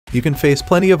You can face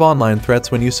plenty of online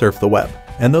threats when you surf the web,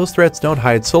 and those threats don't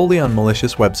hide solely on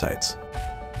malicious websites.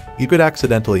 You could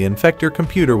accidentally infect your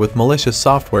computer with malicious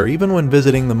software even when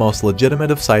visiting the most legitimate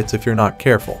of sites if you're not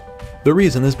careful. The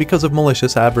reason is because of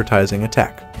malicious advertising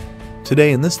attack.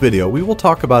 Today in this video we will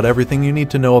talk about everything you need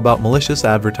to know about malicious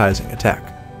advertising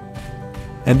attack.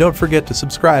 And don't forget to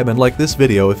subscribe and like this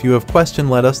video. If you have a question,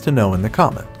 let us know in the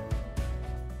comment.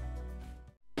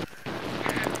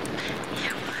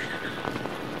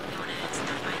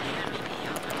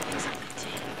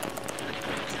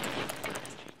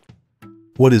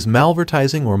 What is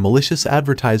malvertising or malicious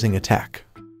advertising attack?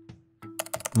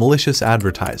 Malicious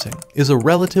advertising is a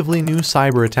relatively new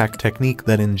cyber attack technique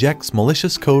that injects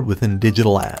malicious code within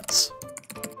digital ads.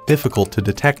 Difficult to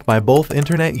detect by both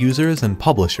internet users and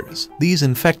publishers, these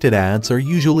infected ads are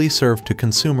usually served to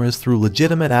consumers through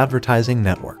legitimate advertising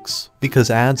networks.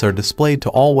 Because ads are displayed to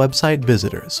all website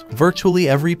visitors, virtually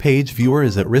every page viewer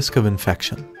is at risk of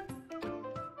infection.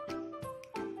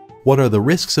 What are the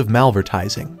risks of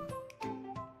malvertising?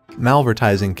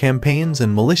 Malvertising campaigns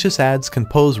and malicious ads can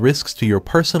pose risks to your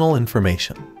personal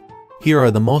information. Here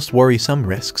are the most worrisome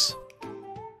risks.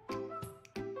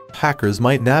 Hackers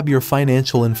might nab your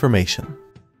financial information.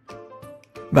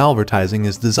 Malvertising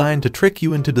is designed to trick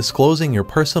you into disclosing your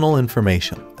personal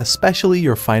information, especially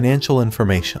your financial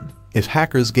information. If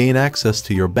hackers gain access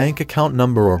to your bank account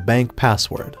number or bank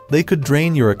password, they could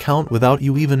drain your account without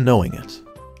you even knowing it.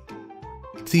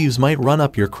 Thieves might run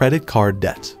up your credit card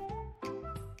debt.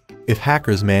 If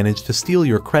hackers manage to steal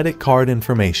your credit card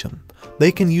information,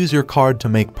 they can use your card to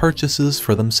make purchases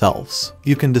for themselves.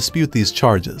 You can dispute these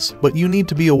charges, but you need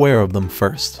to be aware of them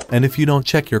first. And if you don't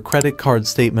check your credit card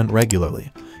statement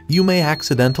regularly, you may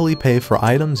accidentally pay for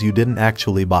items you didn't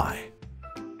actually buy.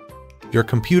 Your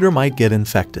computer might get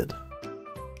infected.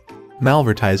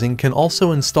 Malvertising can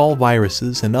also install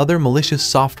viruses and other malicious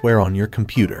software on your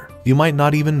computer. You might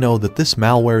not even know that this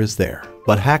malware is there,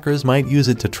 but hackers might use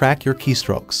it to track your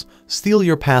keystrokes, steal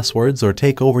your passwords, or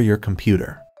take over your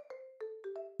computer.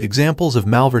 Examples of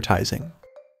malvertising.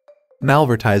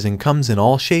 Malvertising comes in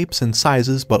all shapes and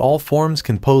sizes, but all forms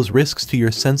can pose risks to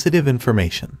your sensitive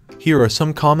information. Here are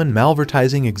some common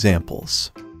malvertising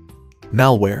examples.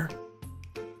 Malware.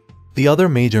 The other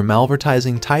major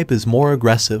malvertising type is more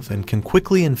aggressive and can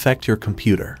quickly infect your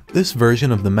computer. This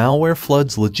version of the malware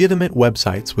floods legitimate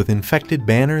websites with infected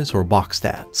banners or boxed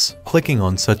ads. Clicking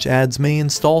on such ads may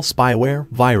install spyware,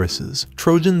 viruses,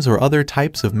 trojans, or other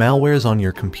types of malwares on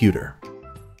your computer.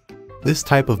 This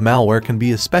type of malware can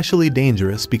be especially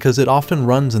dangerous because it often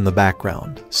runs in the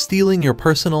background, stealing your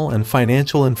personal and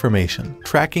financial information,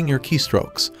 tracking your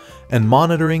keystrokes, and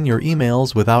monitoring your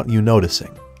emails without you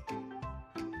noticing.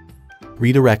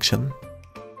 Redirection.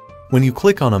 When you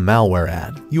click on a malware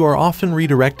ad, you are often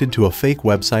redirected to a fake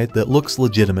website that looks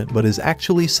legitimate but is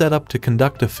actually set up to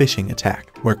conduct a phishing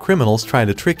attack, where criminals try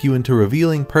to trick you into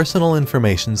revealing personal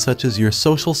information such as your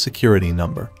social security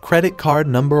number, credit card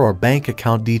number, or bank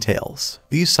account details.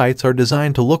 These sites are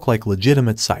designed to look like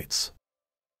legitimate sites.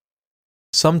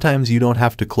 Sometimes you don't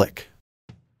have to click.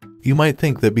 You might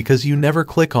think that because you never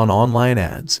click on online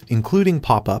ads, including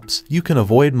pop-ups, you can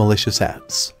avoid malicious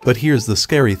ads. But here's the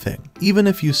scary thing. Even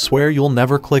if you swear you'll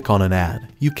never click on an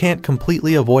ad, you can't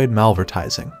completely avoid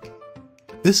malvertising.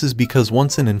 This is because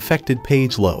once an infected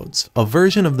page loads, a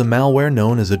version of the malware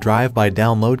known as a drive-by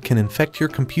download can infect your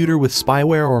computer with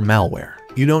spyware or malware.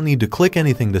 You don't need to click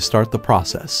anything to start the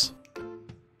process.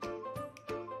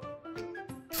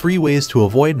 3 ways to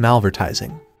avoid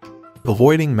malvertising.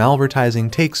 Avoiding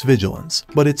malvertising takes vigilance,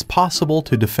 but it's possible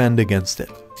to defend against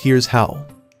it. Here's how.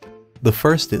 The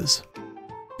first is,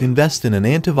 invest in an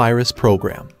antivirus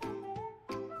program.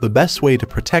 The best way to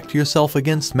protect yourself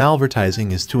against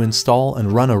malvertising is to install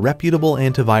and run a reputable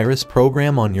antivirus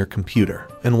program on your computer.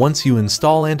 And once you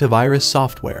install antivirus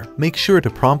software, make sure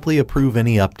to promptly approve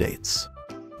any updates.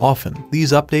 Often,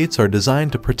 these updates are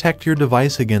designed to protect your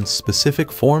device against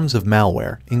specific forms of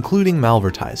malware, including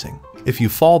malvertising. If you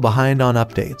fall behind on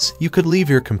updates, you could leave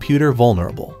your computer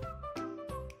vulnerable.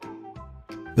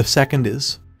 The second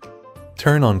is,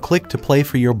 turn on Click to Play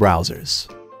for your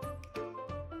browsers.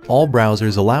 All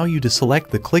browsers allow you to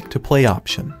select the Click to Play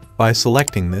option. By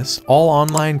selecting this, all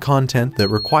online content that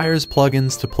requires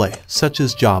plugins to play, such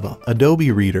as Java,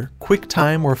 Adobe Reader,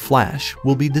 QuickTime, or Flash,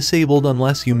 will be disabled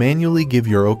unless you manually give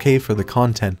your OK for the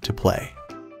content to play.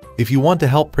 If you want to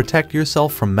help protect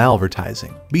yourself from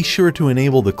malvertising, be sure to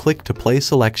enable the Click to Play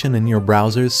selection in your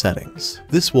browser's settings.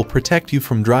 This will protect you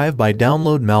from drive-by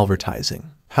download malvertising.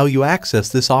 How you access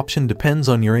this option depends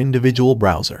on your individual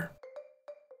browser.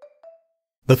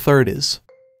 The third is,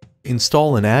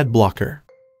 install an ad blocker.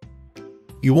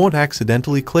 You won't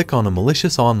accidentally click on a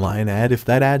malicious online ad if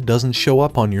that ad doesn't show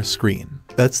up on your screen.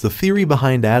 That's the theory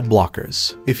behind ad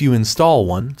blockers. If you install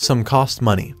one, some cost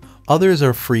money. Others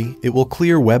are free. It will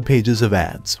clear web pages of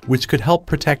ads, which could help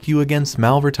protect you against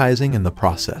malvertising in the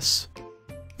process.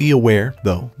 Be aware,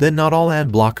 though, that not all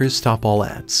ad blockers stop all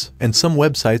ads, and some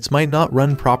websites might not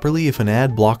run properly if an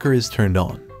ad blocker is turned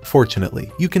on.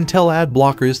 Fortunately, you can tell ad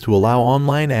blockers to allow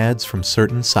online ads from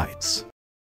certain sites.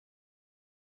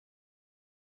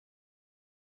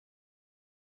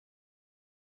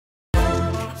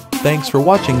 Thanks for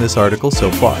watching this article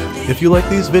so far. If you like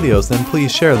these videos, then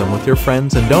please share them with your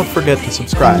friends and don't forget to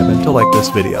subscribe and to like this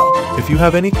video. If you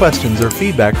have any questions or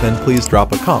feedback, then please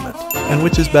drop a comment. And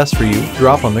which is best for you,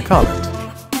 drop on the comment.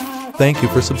 Thank you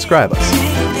for subscribing us.